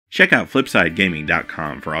Check out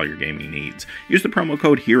FlipsideGaming.com for all your gaming needs. Use the promo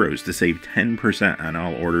code HEROES to save 10% on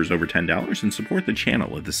all orders over $10 and support the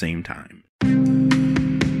channel at the same time.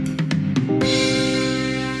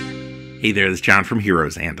 Hey there, this is John from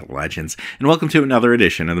Heroes and Legends, and welcome to another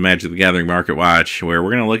edition of the Magic the Gathering Market Watch, where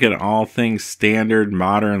we're going to look at all things Standard,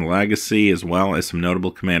 Modern, Legacy, as well as some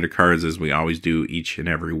notable Commander cards, as we always do each and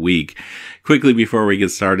every week. Quickly before we get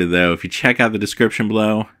started, though, if you check out the description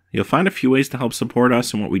below, you'll find a few ways to help support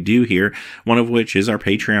us and what we do here, one of which is our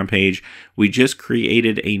Patreon page. We just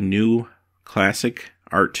created a new classic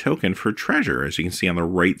art token for Treasure, as you can see on the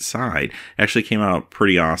right side. Actually came out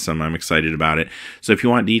pretty awesome. I'm excited about it. So if you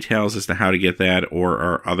want details as to how to get that or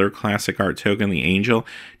our other classic art token, the Angel,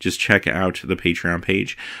 just check out the Patreon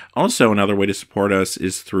page. Also, another way to support us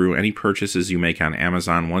is through any purchases you make on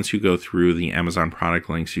Amazon. Once you go through the Amazon product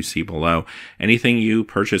links you see below, anything you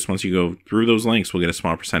purchase once you go through those links will get a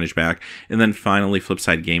small percentage back. And then finally,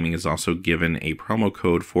 Flipside Gaming is also given a promo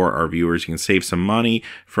code for our viewers. You can save some money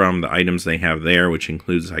from the items they have there, which includes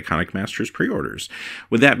Iconic Masters pre-orders.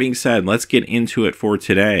 With that being said, let's get into it for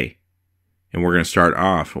today. And we're going to start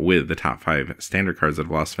off with the top 5 Standard cards that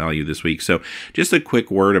have lost value this week. So just a quick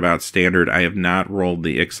word about Standard. I have not rolled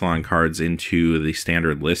the Ixalan cards into the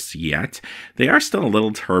Standard lists yet. They are still a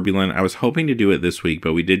little turbulent. I was hoping to do it this week,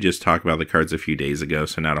 but we did just talk about the cards a few days ago,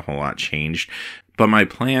 so not a whole lot changed. But my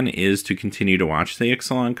plan is to continue to watch the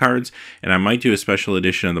Ixalan cards, and I might do a special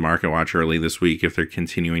edition of the Market Watch early this week if they're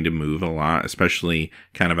continuing to move a lot, especially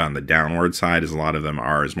kind of on the downward side, as a lot of them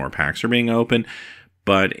are as more packs are being open.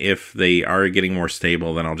 But if they are getting more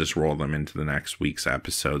stable, then I'll just roll them into the next week's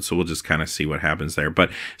episode. So we'll just kind of see what happens there.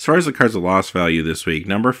 But as far as the cards that lost value this week,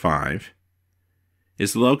 number 5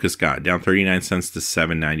 is the Locust God, down 39 cents to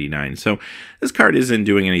 $7.99. So this card isn't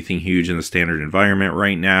doing anything huge in the Standard environment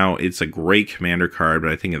right now. It's a great Commander card,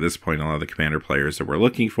 but I think at this point, a lot of the Commander players that we're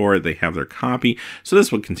looking for, they have their copy. So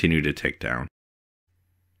this will continue to tick down.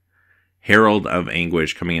 Herald of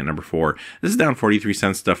Anguish coming in at number 4. This is down 43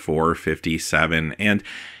 cents to $4.57, and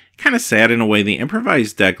kind of sad in a way. The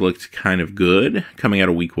improvised deck looked kind of good coming out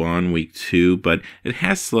of week 1, week 2, but it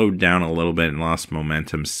has slowed down a little bit and lost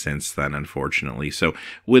momentum since then, unfortunately. So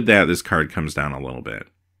with that, this card comes down a little bit.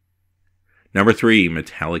 Number 3,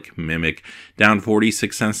 Metallic Mimic, down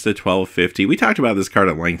 46 cents to $12.50. We talked about this card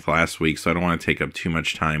at length last week, so I don't want to take up too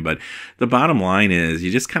much time, but the bottom line is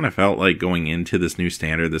you just kind of felt like going into this new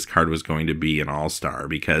Standard, this card was going to be an all-star,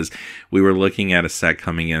 because we were looking at a set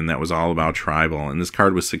coming in that was all about Tribal, and this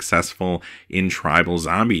card was successful in Tribal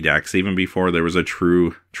zombie decks even before there was a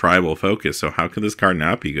true Tribal focus, so how could this card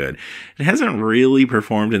not be good? It hasn't really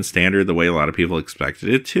performed in Standard the way a lot of people expected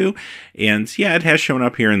it to, and yeah, it has shown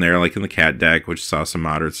up here and there, like in the Cat deck, which saw some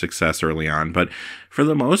moderate success early on, but for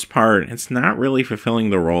the most part, it's not really fulfilling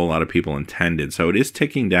the role a lot of people intended, so it is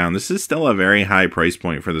ticking down. This is still a very high price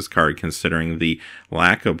point for this card, considering the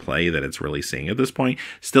lack of play that it's really seeing at this point.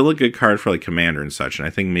 Still a good card for like Commander and such, and I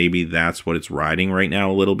think maybe that's what it's riding right now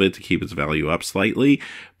a little bit to keep its value up slightly,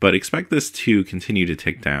 but expect this to continue to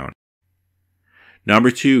tick down.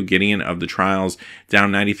 Number 2, Gideon of the Trials,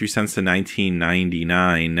 down 93 cents to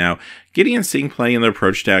 $19.99. Now, Gideon's seeing play in the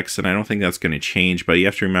approach decks, and I don't think that's going to change, but you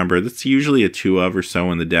have to remember that's usually a 2 of or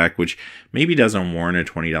so in the deck, which maybe doesn't warrant a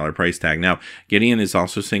 $20 price tag. Now, Gideon is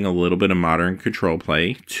also seeing a little bit of modern control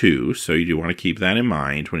play, too, so you do want to keep that in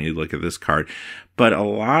mind when you look at this card. But a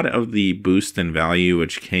lot of the boost in value,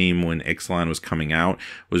 which came when Ixalan was coming out,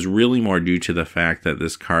 was really more due to the fact that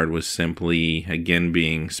this card was simply, again,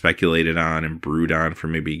 being speculated on and brewed on for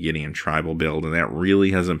maybe a Gideon Tribal build, and that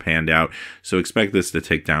really hasn't panned out, so expect this to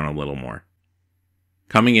tick down a little more.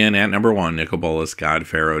 Coming in at number 1, Nicol Bolas God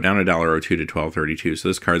Pharaoh, down $1.02 to $12.32. So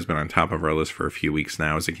this card's been on top of our list for a few weeks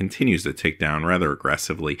now as it continues to tick down rather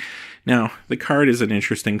aggressively. Now, the card is an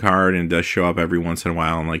interesting card and does show up every once in a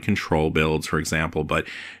while in like control builds, for example, but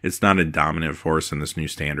it's not a dominant force in this new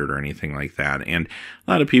Standard or anything like that. And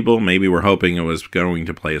a lot of people maybe were hoping it was going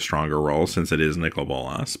to play a stronger role since it is Nicol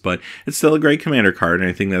Bolas, but it's still a great Commander card, and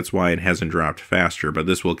I think that's why it hasn't dropped faster, but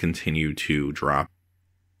this will continue to drop.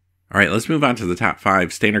 All right, let's move on to the top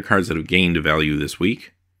 5 Standard cards that have gained value this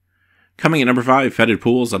week. Coming at number 5, Fetid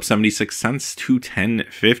Pools, up 76 cents to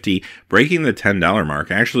 $10.50, breaking the $10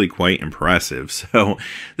 mark. Actually quite impressive. So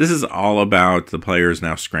this is all about the players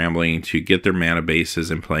now scrambling to get their mana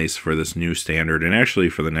bases in place for this new Standard, and actually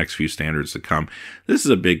for the next few Standards to come. This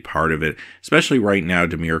is a big part of it, especially right now.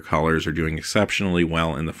 Dimir colors are doing exceptionally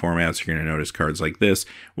well in the formats. You're going to notice cards like this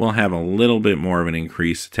will have a little bit more of an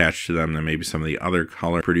increase attached to them than maybe some of the other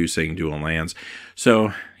color producing dual lands.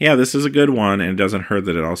 So yeah, this is a good one, and it doesn't hurt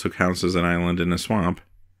that it also counts as an island in a swamp.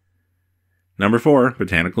 Number 4,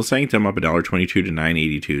 Botanical Sanctum up $1.22 to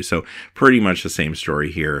 $9.82. So pretty much the same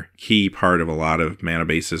story here. Key part of a lot of mana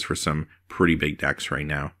bases for some pretty big decks right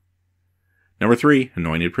now. Number 3,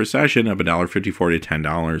 Anointed Procession up $1.54 to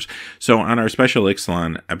 $10. So on our special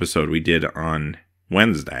Ixalan episode we did on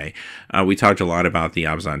Wednesday, we talked a lot about the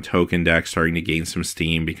Abzan token deck starting to gain some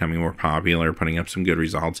steam, becoming more popular, putting up some good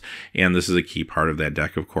results, and this is a key part of that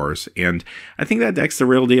deck, of course. And I think that deck's the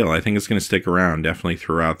real deal. I think it's going to stick around definitely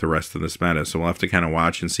throughout the rest of this meta, so we'll have to kind of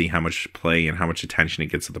watch and see how much play and how much attention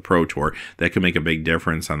it gets at the Pro Tour. That could make a big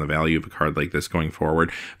difference on the value of a card like this going forward,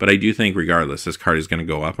 but I do think regardless, this card is going to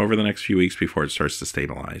go up over the next few weeks before it starts to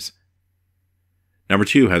stabilize. Number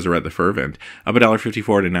 2, Hazaret the Fervent, up $1.54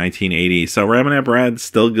 to $19.80. So Ramanap Red,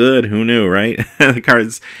 still good. Who knew, right? The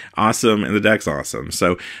card's awesome and the deck's awesome.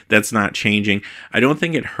 So that's not changing. I don't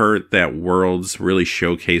think it hurt that Worlds really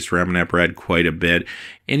showcased Ramanap Red quite a bit.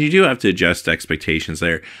 And you do have to adjust expectations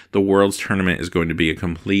there. The Worlds tournament is going to be a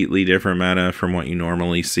completely different meta from what you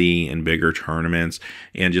normally see in bigger tournaments.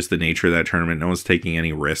 And just the nature of that tournament, no one's taking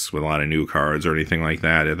any risks with a lot of new cards or anything like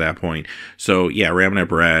that at that point. So yeah, Ramanap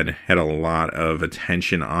Red had a lot of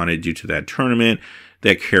attention on it due to that tournament.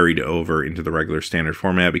 That carried over into the regular standard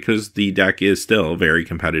format because the deck is still very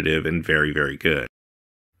competitive and very, very good.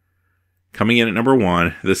 Coming in at number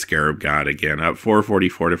 1, the Scarab God again, up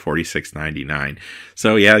 $4.44 to $46.99.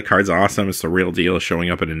 So yeah, the card's awesome. It's the real deal, showing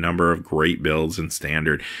up in a number of great builds in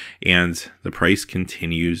Standard, and the price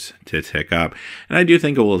continues to tick up. And I do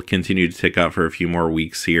think it will continue to tick up for a few more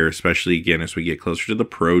weeks here, especially again as we get closer to the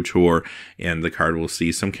Pro Tour, and the card will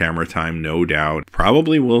see some camera time, no doubt.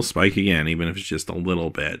 Probably will spike again, even if it's just a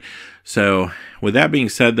little bit. So with that being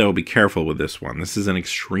said, though, be careful with this one. This is an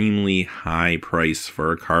extremely high price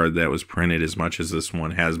for a card that was printed as much as this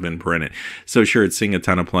one has been printed. So sure, it's seeing a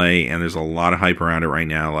ton of play, and there's a lot of hype around it right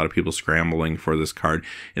now. A lot of people scrambling for this card,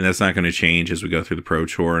 and that's not going to change as we go through the Pro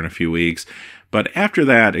Tour in a few weeks. But after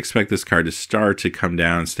that, expect this card to start to come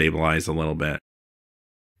down and stabilize a little bit.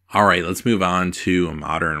 All right, let's move on to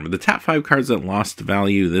Modern. With the top 5 cards that lost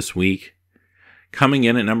value this week, coming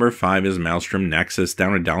in at number 5 is Maelstrom Nexus,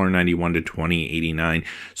 down $1.91 to $20.89.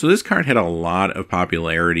 So this card had a lot of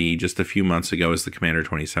popularity just a few months ago as the Commander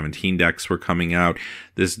 2017 decks were coming out.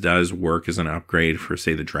 This does work as an upgrade for,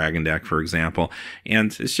 say, the Dragon deck, for example.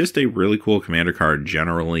 And it's just a really cool Commander card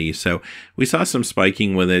generally. So we saw some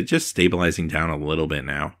spiking with it, just stabilizing down a little bit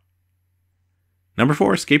now. Number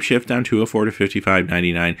 4, Escape Shift, down $2.04 to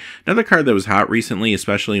 $55.99. Another card that was hot recently,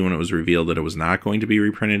 especially when it was revealed that it was not going to be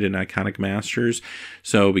reprinted in Iconic Masters.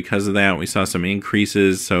 So because of that, we saw some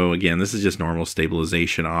increases. So again, this is just normal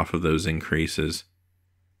stabilization off of those increases.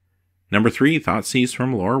 Number 3, Thoughtseize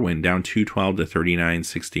from Lorwyn, down $2.12 to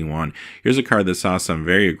 $39.61. Here's a card that saw some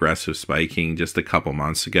very aggressive spiking just a couple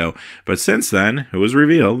months ago, but since then, it was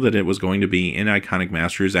revealed that it was going to be in Iconic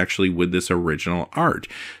Masters actually with this original art.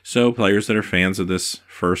 So players that are fans of this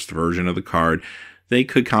first version of the card, they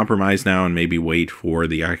could compromise now and maybe wait for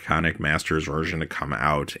the Iconic Masters version to come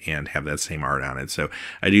out and have that same art on it. So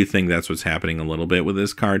I do think that's what's happening a little bit with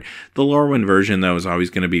this card. The Lorwyn version, though, is always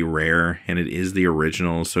going to be rare, and it is the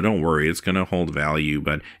original, so don't worry. It's going to hold value,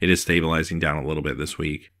 but it is stabilizing down a little bit this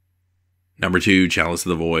week. Number 2, Chalice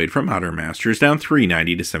of the Void from Modern Masters, down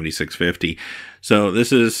 $3.90 to $76.50. So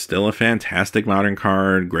this is still a fantastic Modern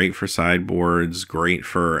card, great for sideboards, great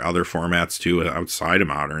for other formats too outside of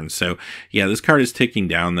Modern. So yeah, this card is ticking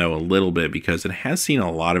down though a little bit because it has seen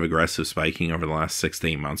a lot of aggressive spiking over the last 6 to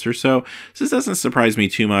 8 months or so. So this doesn't surprise me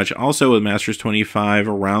too much. Also with Masters 25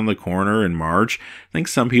 around the corner in March, I think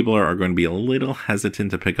some people are going to be a little hesitant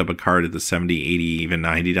to pick up a card at the $70, $80, even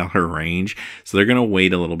 $90 range. So they're going to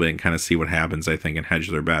wait a little bit and kind of see what happens, I think, and hedge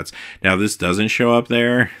their bets. Now, if this doesn't show up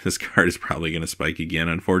there, this card is probably going to spike again,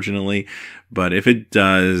 unfortunately. But if it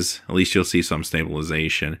does, at least you'll see some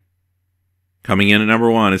stabilization. Coming in at number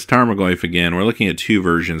 1 is Tarmogoyf again. We're looking at 2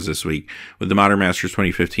 versions this week, with the Modern Masters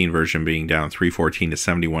 2015 version being down $3.14 to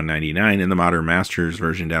 $71.99, and the Modern Masters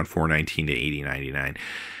version down $4.19 to $80.99.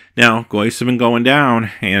 Now, Goyfs have been going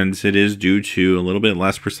down, and it is due to a little bit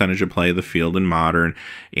less percentage of play of the field in Modern.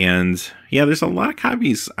 And yeah, there's a lot of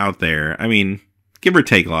copies out there. I mean, give or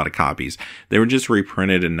take a lot of copies. They were just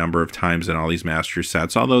reprinted a number of times in all these Master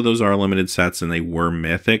sets, although those are limited sets and they were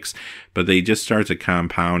mythics, but they just start to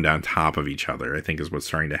compound on top of each other, I think is what's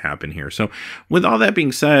starting to happen here. So with all that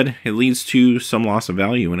being said, it leads to some loss of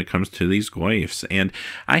value when it comes to these Goyfs. And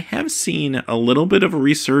I have seen a little bit of a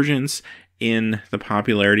resurgence in the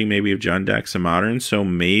popularity maybe of Jund decks and Modern, so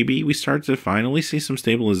maybe we start to finally see some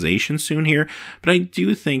stabilization soon here, but I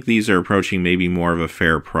do think these are approaching maybe more of a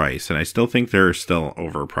fair price, and I still think they're still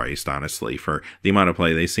overpriced, honestly, for the amount of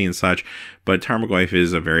play they see and such, but Tarmogoyf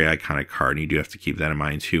is a very iconic card, and you do have to keep that in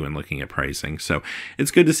mind too when looking at pricing, so it's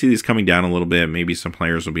good to see these coming down a little bit. Maybe some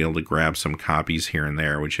players will be able to grab some copies here and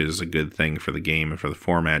there, which is a good thing for the game and for the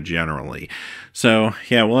format generally. So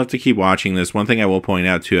yeah, we'll have to keep watching this. One thing I will point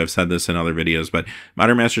out too, I've said this in other videos, but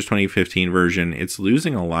Modern Masters 2015 version, it's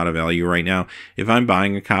losing a lot of value right now. If I'm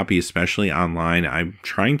buying a copy, especially online, I'm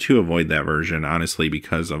trying to avoid that version, honestly,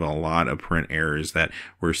 because of a lot of print errors that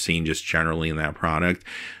we're seeing just generally in that product.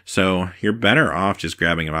 So you're better off just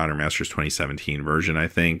grabbing a Modern Masters 2017 version, I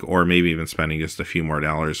think, or maybe even spending just a few more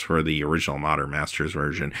dollars for the original Modern Masters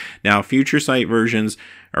version. Now, future sight versions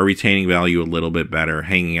are retaining value a little bit better,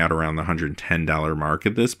 hanging out around the $110 mark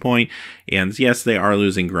at this point. And yes, they are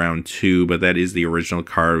losing ground too, but that is the original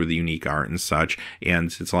card with the unique art and such,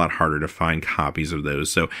 and it's a lot harder to find copies of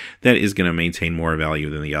those. So that is going to maintain more value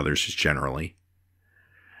than the others just generally.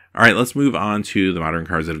 All right, let's move on to the Modern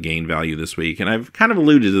cards that have gained value this week. And I've kind of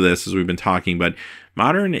alluded to this as we've been talking, but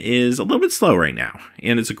Modern is a little bit slow right now.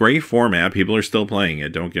 And it's a great format. People are still playing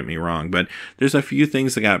it, don't get me wrong. But there's a few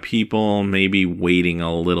things that got people maybe waiting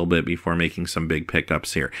a little bit before making some big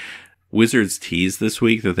pickups here. Wizards teased this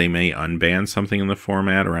week that they may unban something in the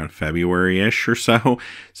format around February-ish or so.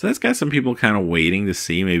 So that's got some people kind of waiting to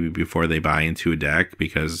see maybe before they buy into a deck,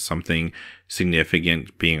 because something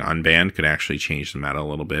significant being unbanned could actually change the meta a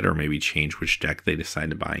little bit, or maybe change which deck they decide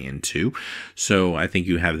to buy into. So I think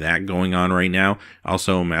you have that going on right now.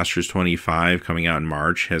 Also, Masters 25 coming out in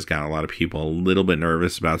March has got a lot of people a little bit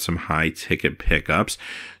nervous about some high ticket pickups.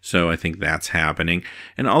 So I think that's happening.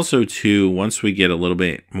 And also too, once we get a little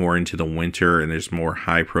bit more into the winter and there's more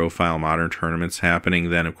high profile Modern tournaments happening,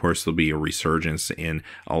 then of course there'll be a resurgence in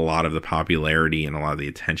a lot of the popularity and a lot of the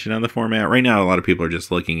attention on the format. Right now, a lot of people are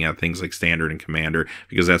just looking at things like Standard and Commander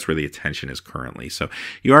because that's where the attention is currently. So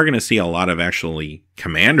you are going to see a lot of actually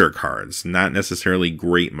Commander cards, not necessarily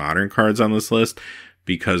great Modern cards on this list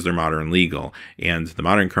because they're Modern legal, and the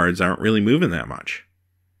Modern cards aren't really moving that much.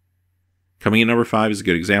 Coming in number 5 is a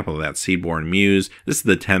good example of that, Seedborn Muse. This is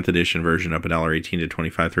the 10th edition version, up $1.18 to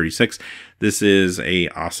 $25.36. This is a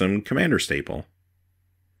awesome Commander staple.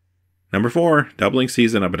 Number 4, Doubling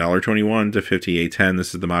Season, up $1.21 to $58.10.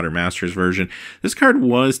 This is the Modern Masters version. This card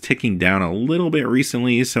was ticking down a little bit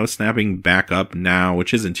recently, so snapping back up now,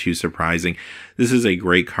 which isn't too surprising. This is a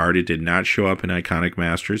great card. It did not show up in Iconic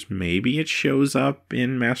Masters. Maybe it shows up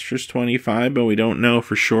in Masters 25, but we don't know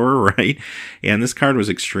for sure, right? And this card was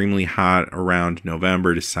extremely hot around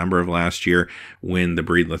November, December of last year when the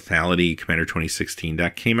Breed Lethality Commander 2016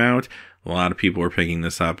 deck came out. A lot of people were picking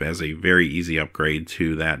this up as a very easy upgrade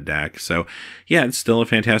to that deck. So yeah, it's still a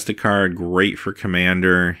fantastic card. Great for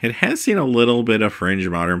Commander. It has seen a little bit of fringe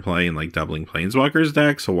Modern play in like Doubling Planeswalkers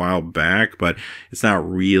decks a while back, but it's not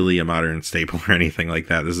really a Modern staple or anything like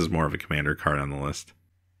that. This is more of a Commander card on the list.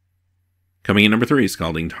 Coming in number 3,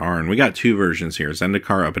 Scalding Tarn. We got two versions here.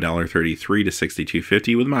 Zendikar up $1.33 to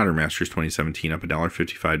 $62.50, with Modern Masters 2017 up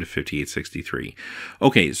 $1.55 to $58.63.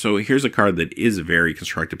 Okay, so here's a card that is very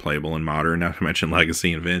constructed playable in Modern, not to mention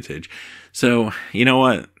Legacy and Vintage. So, you know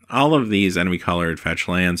what? All of these enemy colored fetch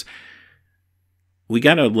lands, we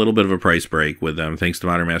got a little bit of a price break with them thanks to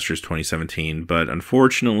Modern Masters 2017, but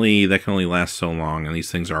unfortunately that can only last so long and these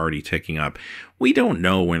things are already ticking up. We don't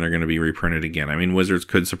know when they're going to be reprinted again. I mean, Wizards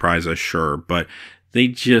could surprise us, sure, but they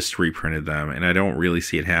just reprinted them and I don't really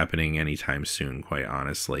see it happening anytime soon, quite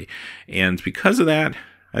honestly. And because of that,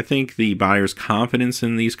 I think the buyer's confidence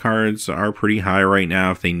in these cards are pretty high right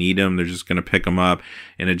now. If they need them, they're just going to pick them up,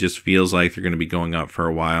 and it just feels like they're going to be going up for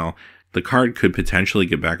a while. The card could potentially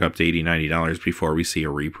get back up to $80, $90 before we see a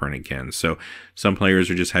reprint again. So some players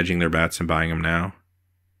are just hedging their bets and buying them now.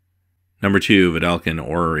 Number 2, Vedalken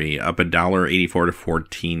Orrery, up $1.84 to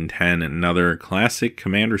 $14.10. Another classic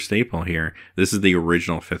Commander staple here. This is the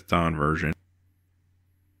original 5th Dawn version.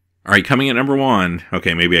 All right, coming at number 1.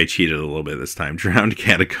 Okay, maybe I cheated a little bit this time. Drowned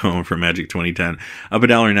Catacomb from Magic 2010, up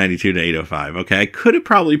 $1.92 to $8.05. Okay, I could have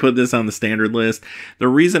probably put this on the standard list. The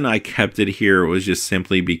reason I kept it here was just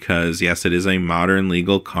simply because, yes, it is a Modern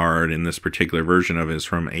legal card, and this particular version of it is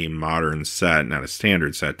from a Modern set, not a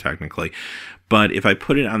standard set technically. But if I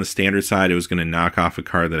put it on the standard side, it was going to knock off a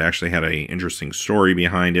card that actually had an interesting story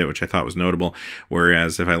behind it, which I thought was notable.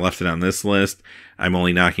 Whereas if I left it on this list, I'm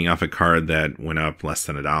only knocking off a card that went up less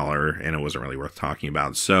than $1, and it wasn't really worth talking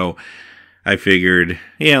about. So I figured,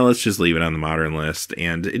 yeah, let's just leave it on the Modern list.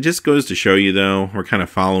 And it just goes to show you, though, we're kind of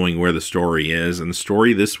following where the story is. And the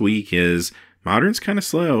story this week is Modern's kind of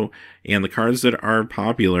slow, And the cards that are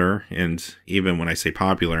popular, and even when I say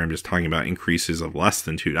popular, I'm just talking about increases of less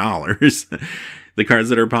than $2. The cards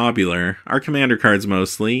that are popular are commander cards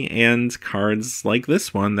mostly, and cards like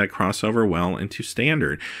this one that cross over well into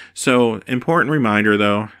standard. So, important reminder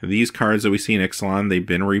though, these cards that we see in Ixalan, they've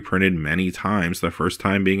been reprinted many times, the first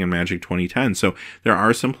time being in Magic 2010. So, there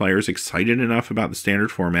are some players excited enough about the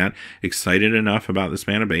standard format, excited enough about this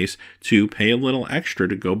mana base to pay a little extra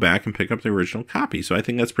to go back and pick up the original copy. So, I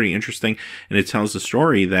think that's pretty interesting, and it tells the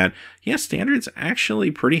story that, yeah, standard's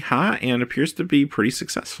actually pretty hot and appears to be pretty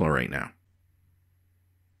successful right now.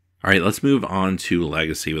 All right, let's move on to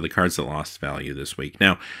Legacy with the cards that lost value this week.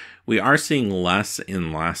 Now, we are seeing less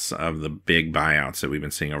and less of the big buyouts that we've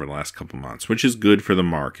been seeing over the last couple months, which is good for the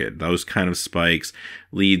market. Those kind of spikes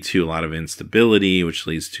lead to a lot of instability, which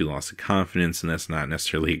leads to loss of confidence, and that's not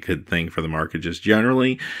necessarily a good thing for the market just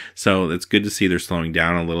generally. So it's good to see they're slowing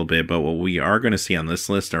down a little bit, but what we are going to see on this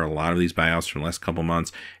list are a lot of these buyouts from the last couple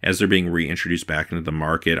months, as they're being reintroduced back into the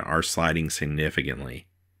market, are sliding significantly.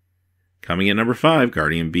 Coming in number 5,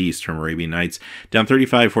 Guardian Beast from Arabian Nights, down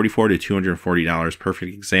 $35.44 to $240.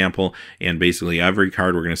 Perfect example, and basically every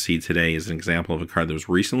card we're going to see today is an example of a card that was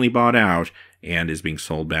recently bought out and is being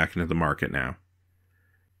sold back into the market now.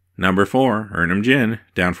 Number 4, Urnam Jin,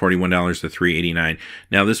 down $41 to $389.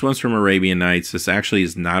 Now this one's from Arabian Nights. This actually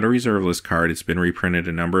is not a reserve list card. It's been reprinted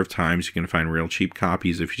a number of times. You can find real cheap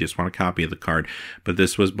copies if you just want a copy of the card. But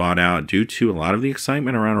this was bought out due to a lot of the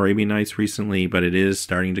excitement around Arabian Nights recently, but it is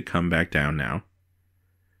starting to come back down now.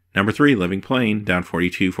 Number 3, Living Plane, down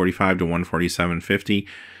 $42.45 to $147.50.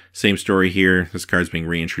 Same story here. This card's being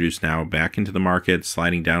reintroduced now back into the market,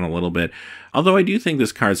 sliding down a little bit. Although I do think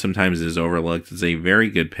this card sometimes is overlooked. It's a very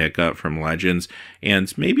good pickup from Legends,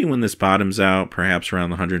 and maybe when this bottoms out, perhaps around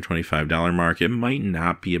the $125 mark, it might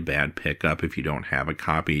not be a bad pickup if you don't have a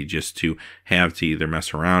copy just to have to either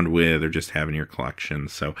mess around with or just have in your collection.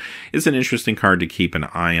 So it's an interesting card to keep an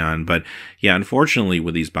eye on, but yeah, unfortunately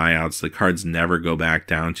with these buyouts, the cards never go back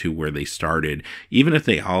down to where they started. Even if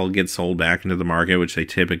they all get sold back into the market, which they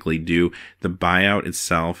typically do, the buyout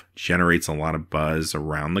itself generates a lot of buzz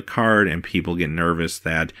around the card, and people get nervous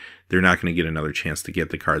that they're not going to get another chance to get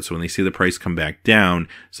the card. So when they see the price come back down,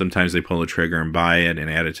 sometimes they pull the trigger and buy it and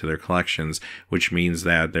add it to their collections, which means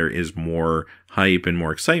that there is more hype and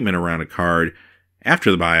more excitement around a card after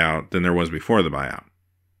the buyout than there was before the buyout.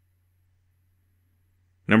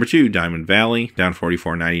 Number 2, Diamond Valley, down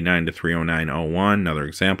 $44.99 to $309.01. Another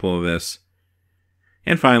example of this.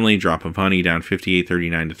 And finally, Drop of Honey, down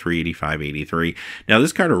 $58.39 to $385.83. Now,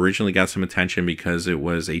 this card originally got some attention because it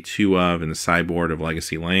was a 2 of in the sideboard of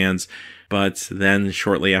Legacy lands, but then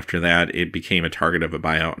shortly after that, it became a target of a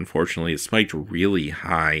buyout. Unfortunately, it spiked really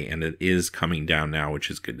high, and it is coming down now, which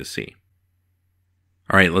is good to see.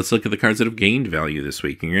 All right, let's look at the cards that have gained value this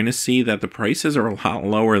week, and you're going to see that the prices are a lot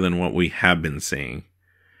lower than what we have been seeing.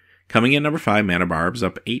 Coming in number 5, Mana Barbs,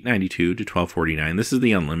 up $8.92 to $12.49. This is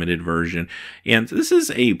the unlimited version, and this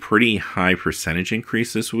is a pretty high percentage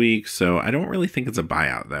increase this week, so I don't really think it's a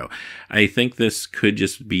buyout, though. I think this could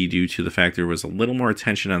just be due to the fact there was a little more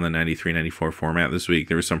attention on the 93-94 format this week.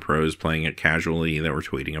 There were some pros playing it casually that were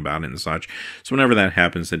tweeting about it and such, so whenever that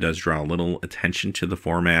happens, it does draw a little attention to the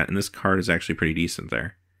format, and this card is actually pretty decent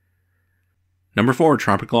there. Number 4,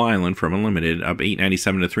 Tropical Island from Unlimited, up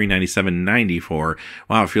 $8.97 to $397.94.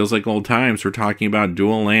 Wow, it feels like old times. We're talking about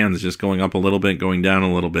dual lands just going up a little bit, going down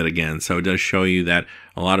a little bit again. So it does show you that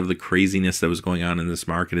a lot of the craziness that was going on in this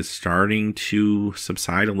market is starting to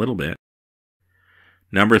subside a little bit.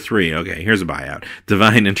 Number 3, okay, here's a buyout.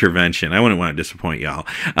 Divine Intervention. I wouldn't want to disappoint y'all.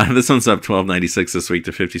 This one's up $12.96 this week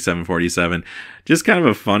to $57.47. Just kind of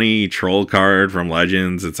a funny troll card from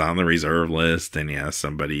Legends. It's on the reserve list, and yeah,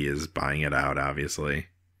 somebody is buying it out, obviously.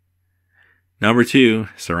 Number 2,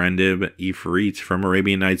 Serendib Ifrit from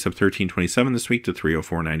Arabian Nights, up $13.27 this week to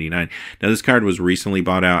 $304.99. Now, this card was recently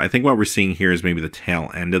bought out. I think what we're seeing here is maybe the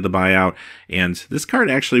tail end of the buyout, and this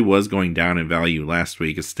card actually was going down in value last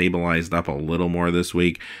week. It's stabilized up a little more this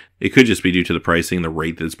week. It could just be due to the pricing, the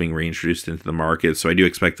rate that's being reintroduced into the market, so I do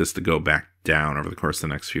expect this to go back down over the course of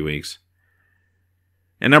the next few weeks.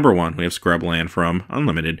 And number 1, we have Scrubland from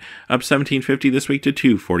Unlimited, up $17.50 this week to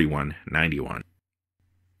 $241.91.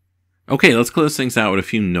 Okay, let's close things out with a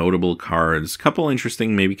few notable cards. Couple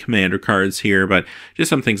interesting, maybe commander cards here, but just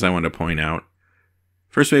some things I want to point out.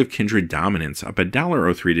 First, we have Kindred Dominance, up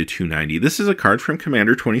 $1.03 to $2.90. This is a card from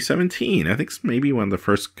Commander 2017. I think it's maybe one of the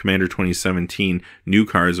first Commander 2017 new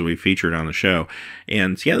cards that we featured on the show.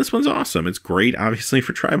 And yeah, this one's awesome. It's great, obviously,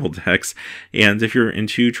 for tribal decks. And if you're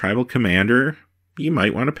into Tribal Commander, you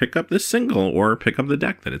might want to pick up this single or pick up the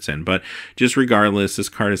deck that it's in. But just regardless, this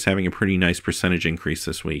card is having a pretty nice percentage increase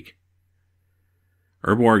this week.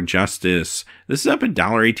 Urborg Justice. This is up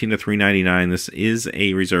 $1.18 to $3.99. This is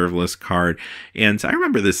a reserve list card. And I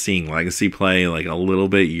remember this seeing Legacy play like a little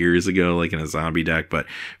bit years ago, like in a zombie deck. But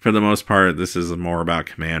for the most part, this is more about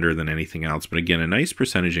Commander than anything else. But again, a nice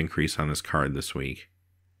percentage increase on this card this week.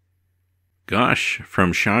 Gush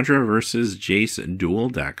from Chandra versus Jace dual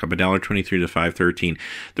deck, up $1.23 to $5.13.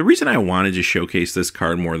 The reason I wanted to showcase this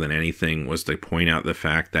card more than anything was to point out the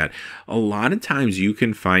fact that a lot of times you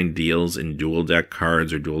can find deals in dual deck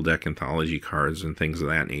cards or dual deck anthology cards and things of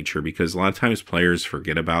that nature, because a lot of times players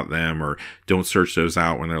forget about them or don't search those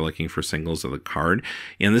out when they're looking for singles of the card.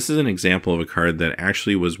 And this is an example of a card that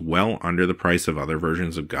actually was well under the price of other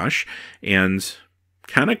versions of Gush, and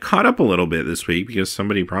kind of caught up a little bit this week because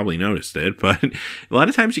somebody probably noticed it, but a lot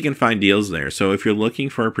of times you can find deals there. So if you're looking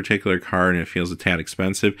for a particular card and it feels a tad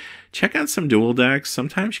expensive, check out some dual decks.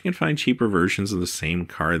 Sometimes you can find cheaper versions of the same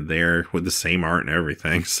card there with the same art and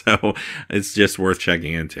everything. So it's just worth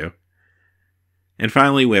checking into. And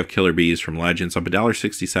finally, we have Killer Bees from Legends, up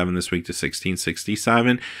 $1.67 this week to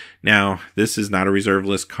 $16.67. Now, this is not a reserve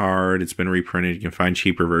list card. It's been reprinted. You can find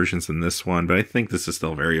cheaper versions than this one, but I think this is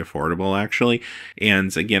still very affordable, actually.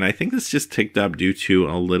 And again, I think this just ticked up due to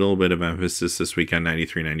a little bit of emphasis this week on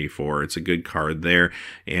 93.94. It's a good card there.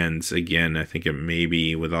 And again, I think it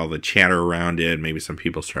maybe with all the chatter around it, maybe some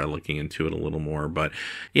people start looking into it a little more. But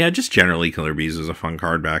yeah, just generally, Killer Bees was a fun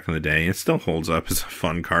card back in the day. It still holds up as a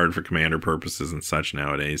fun card for Commander purposes and such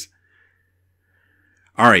nowadays.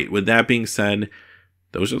 Alright, with that being said,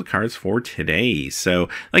 those are the cards for today. So,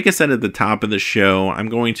 like I said at the top of the show, I'm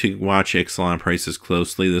going to watch Ixalan prices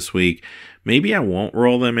closely this week. Maybe I won't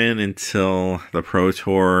roll them in until the Pro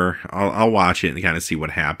Tour. I'll watch it and kind of see what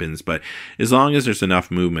happens. But as long as there's enough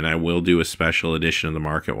movement, I will do a special edition of the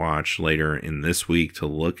Market Watch later in this week to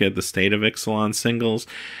look at the state of Ixalan singles.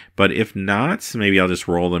 But if not, maybe I'll just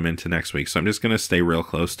roll them into next week. So I'm just going to stay real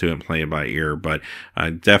close to it and play it by ear. But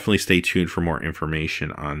definitely stay tuned for more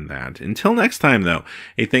information on that. Until next time, though,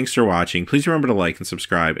 hey, thanks for watching. Please remember to like and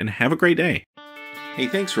subscribe, and have a great day. Hey,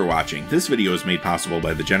 thanks for watching. This video is made possible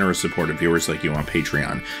by the generous support of viewers like you on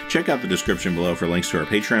Patreon. Check out the description below for links to our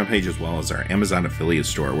Patreon page as well as our Amazon affiliate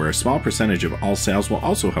store, where a small percentage of all sales will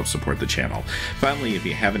also help support the channel. Finally, if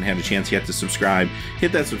you haven't had a chance yet to subscribe,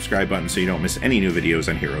 hit that subscribe button so you don't miss any new videos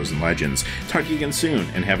on Heroes and Legends. Talk to you again soon,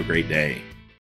 and have a great day.